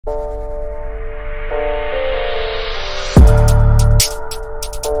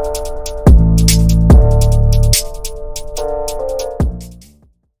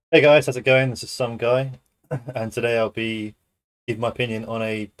Hey guys, how's it going? This is Some Guy, and today I'll be giving my opinion on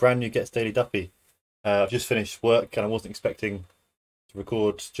a brand new Ghetts Daily Duppy. I've just finished work and I wasn't expecting to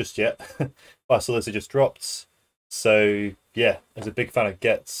record just yet, but I saw this had just dropped. So yeah, as a big fan of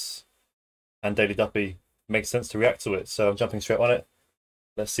Ghetts and Daily Duppy, it makes sense to react to it. So I'm jumping straight on it.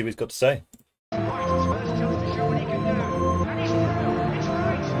 Let's see what he's got to say.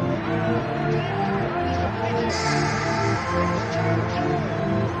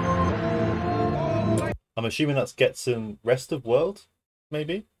 I'm assuming that's Ghetts in rest of world,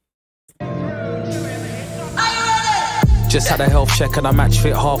 maybe? Just had a health check and I match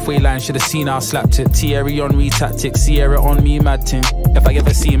fit halfway line. Should have seen how I slapped it. Thierry on me tactic, Sierra on me mad ting. If I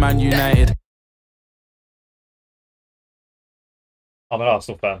ever see Man United. I'm an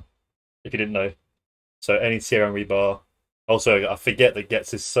Arsenal fan, if you didn't know. So any Sierra on rebar. Also, I forget that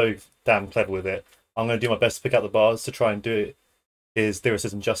Ghetts is so damn clever with it. I'm going to do my best to pick out the bars to try and do it his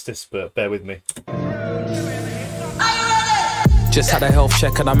lyricism justice, but bear with me. Just had a health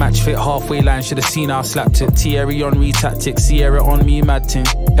check and I match fit halfway line. Should have seen how I slapped it. Thierry on me tactic, Sierra on me mad ting.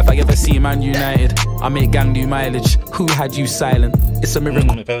 If I ever see Man United, I make gang do mileage. Who had you silent? It's a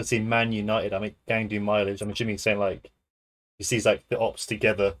miracle. If I ever see Man United, I make gang do mileage. I'm assuming he's saying like he sees like the ops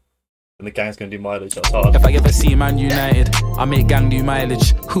together and the gang's going to do mileage. That's hard. If I ever see Man United, I make gang do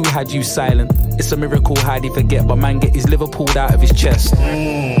mileage. Who had you silent? It's a miracle how'd he forget, but man get his liver pulled out of his chest.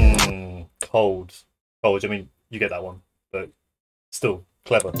 Cold. I mean, you get that one, but still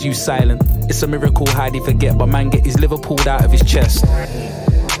clever. You silent. It's a miracle how'd he forget, but man get his liver pulled out of his chest.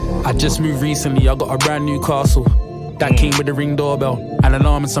 I just moved recently, I got a brand new castle. That came with a ring doorbell, an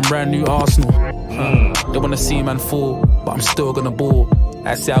alarm and some brand new Arsenal. They wanna see man fall, but I'm still gonna ball.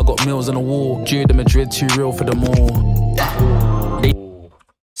 I say I got meals on the wall. Due to Madrid, too real for them all.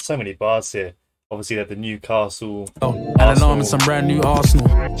 So many bars here. Obviously, they have the Newcastle. An alarm and some brand new Arsenal.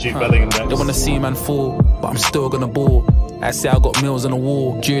 Jude Bellingham next. They wanna see man fall, but I'm still gonna ball. I say I got meals on the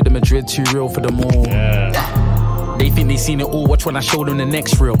wall. Due to Madrid, too real for them all. Yeah. They think they seen it all. Watch when I show them the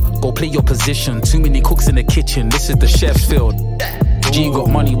next reel. Go play your position. Too many cooks in the kitchen. This is the chef's field. G got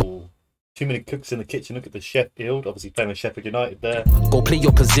money. Too many cooks in the kitchen. Look at the chef field. Obviously playing with Sheffield United there. Go play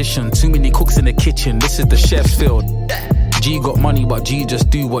your position. Too many cooks in the kitchen. This is the chef's field. G got money, but G just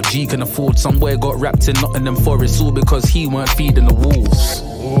do what G can afford. Somewhere got wrapped in Nottingham Forest, all because he weren't feeding the wolves.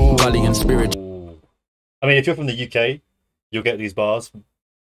 Gully and spirit. I mean, if you're from the UK, you'll get these bars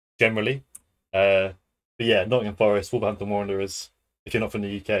generally. But yeah, Nottingham Forest, Wolverhampton Wanderers. If you're not from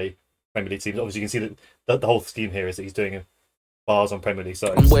the UK Premier League teams, obviously you can see that the whole scheme here is that he's doing bars on Premier League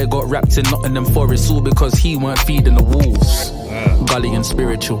sides. Somewhere got wrapped in Nottingham Forest, all because he weren't feeding the wolves. Gully and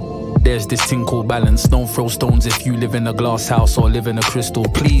spiritual. There's this thing called balance. Don't throw stones if you live in a glass house or live in a crystal.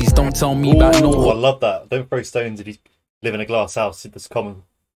 Please don't tell me about no. I love that. Don't throw stones if you live in a glass house. It's common.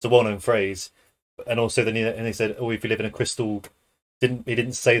 It's a well-known phrase. And also, then they said, "Oh, if you live in a crystal," he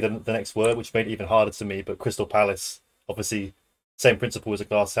didn't say the next word, which made it even harder to me. But Crystal Palace, obviously, same principle as a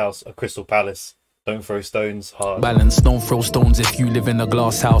glass house, a Crystal Palace. Don't throw stones hard. Balance, don't throw stones if you live in a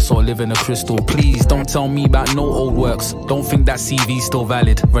glass house or live in a crystal. Please don't tell me about no old works. Don't think that CV's still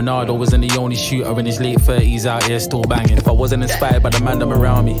valid. Ronaldo wasn't the only shooter in his late 30s out here still banging. If I wasn't inspired by the man them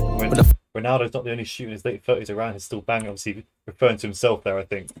around me. Ronaldo's not the only shooter in his late 30s around, he's still banging, obviously referring to himself there, I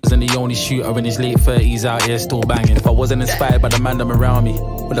think. Wasn't the only shooter in his late 30s out here still banging. If I wasn't inspired by the man them around me,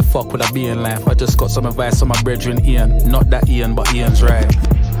 where the fuck would I be in life? I just got some advice on my brethren Ian. Not that Ian, but Ian's right.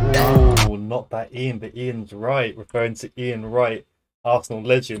 Oh, not that Ian, but Ian's right. Referring to Ian Wright, Arsenal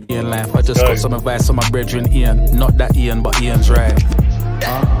legend. Ian life, I just got some advice on my brethren Ian. Not that Ian, but Ian's right.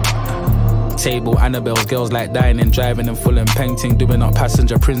 Table, Annabelle's, girls like dining, driving and full and painting, doing up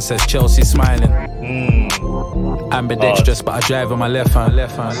passenger princess, Chelsea smiling. Ambidextrous, but I drive on my left hand.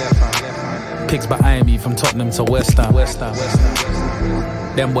 Pigs behind me from Tottenham to West Ham.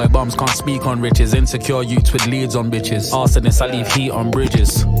 Them boy bums can't speak on riches. Insecure youths with leads on bitches. Arsonists, I leave heat on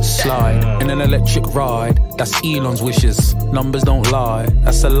bridges. Slide in an electric ride, that's Elon's wishes. Numbers don't lie,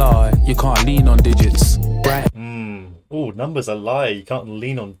 that's a lie. You can't lean on digits. Right? Oh, numbers are lie. You can't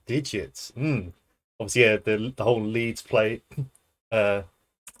lean on digits. Obviously, yeah, the whole Leeds play. Right,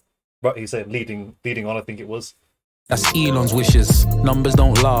 he said leading on, I think it was. That's Elon's wishes. Numbers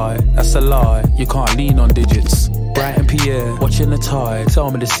don't lie, that's a lie. You can't lean on digits. Bright and Pierre, watching the tide. Tell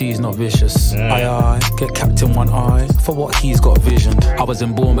me the sea's not vicious. I get capped in one eye for what he's got visioned. I was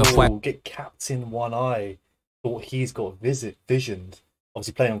in Bournemouth. Get capped in one eye for what he's got visioned.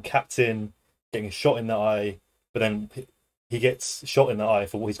 Obviously, playing on captain, getting a shot in the eye, but then he gets shot in the eye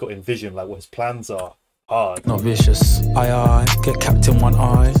for what he's got in vision, like what his plans are. hard. Not vicious. I get capped in one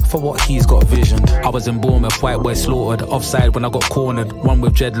eye for what he's got visioned. I was in Bournemouth, white boy slaughtered. Offside when I got cornered. One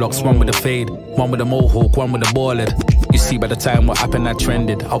with dreadlocks, one with a fade, one with a mohawk, one with a ball head. You see by the time what happened I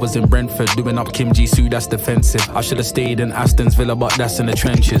trended. I was in Brentford doing up Kim Ji-soo, that's defensive. I should have stayed in Aston's Villa, but that's in the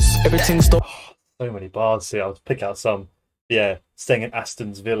trenches. Everything stopped. So many bars here. I'll pick out some. Yeah, staying in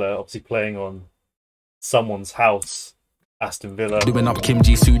Aston's Villa, obviously playing on someone's house. Aston Villa. Doing up Kim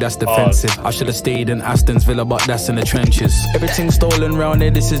Ji-soo, that's defensive. I should have stayed in Aston's Villa, but that's in the trenches. Everything stolen round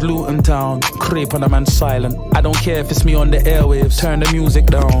here, this is Luton Town. Creep on a man silent. I don't care if it's me on the airwaves, turn the music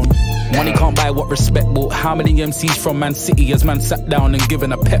down. Money can't buy what respect bought. How many MCs from Man City has man sat down and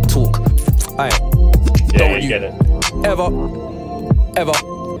given a pep talk? Aye. Yeah, Don't you get it. Ever,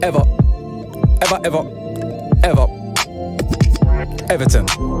 Everton.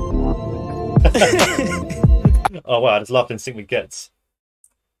 Oh wow, I just laughed in sync with Ghetts.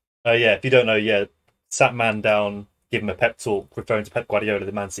 Yeah, if you don't know, yeah, sat man down, give him a pep talk, referring to Pep Guardiola,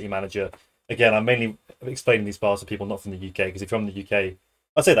 the Man City manager. Again, I'm mainly explaining these bars to people not from the UK, because if you're from the UK,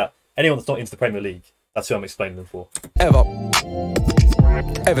 I'll say that, anyone that's not into the Premier League, that's who I'm explaining them for.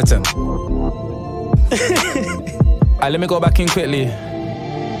 Everton. Alright, let me go back in quickly.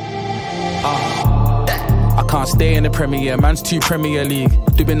 I can't stay in the Premier, man's too Premier League.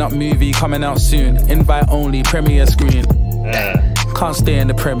 Doing up movie coming out soon. Invite only, Premier screen. Can't stay in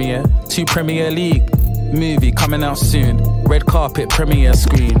the Premier, too Premier League. Movie coming out soon. Red carpet, Premier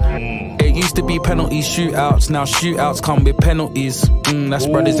screen. It used to be penalty shootouts, now shootouts come with penalties. That's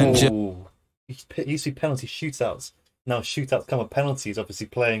brothers in jail. It used to be penalty shootouts. Now shootouts come with penalties, obviously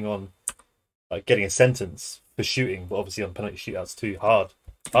playing on like getting a sentence for shooting, but obviously on penalty shootouts too. Hard.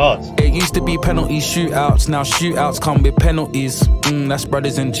 It used to be penalty shootouts, now shootouts come with penalties. That's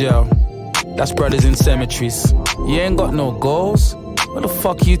brothers in jail. That's brothers in cemeteries. You ain't got no goals? What the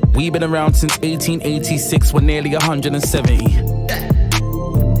fuck you? We been around since 1886, we're nearly 170.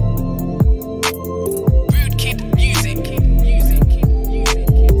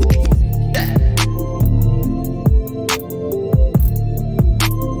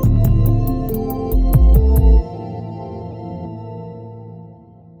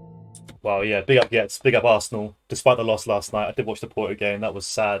 Wow, yeah, big up Ghetts, big up Arsenal. Despite the loss last night, I did watch the Porto game. That was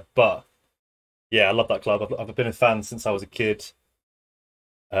sad, but yeah, I love that club. I've been a fan since I was a kid.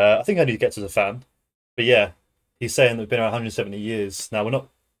 I think I knew Ghetts as a fan, but yeah, he's saying that we've been around 170 years. Now,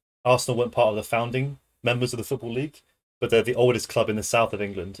 Arsenal weren't part of the founding members of the Football League, but they're the oldest club in the south of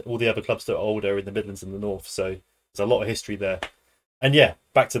England. All the other clubs that are older are in the Midlands and the north, so there's a lot of history there. And yeah,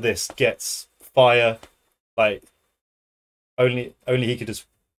 back to this, Ghetts, fire, like only he could just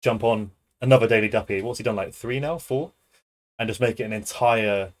jump on another Daily Duppy. What's he done, like 3 now, 4? And just make it an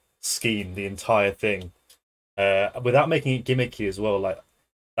entire scheme, the entire thing, without making it gimmicky as well. Like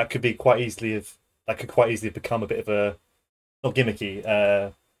that could quite easily have become a bit of a, not gimmicky,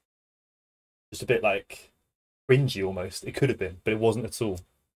 just a bit like cringy almost. It could have been, but it wasn't at all.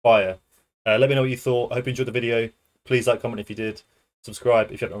 Fire. Let me know what you thought. I hope you enjoyed the video. Please like, comment if you did.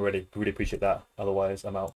 Subscribe if you haven't already. Really appreciate that. Otherwise, I'm out.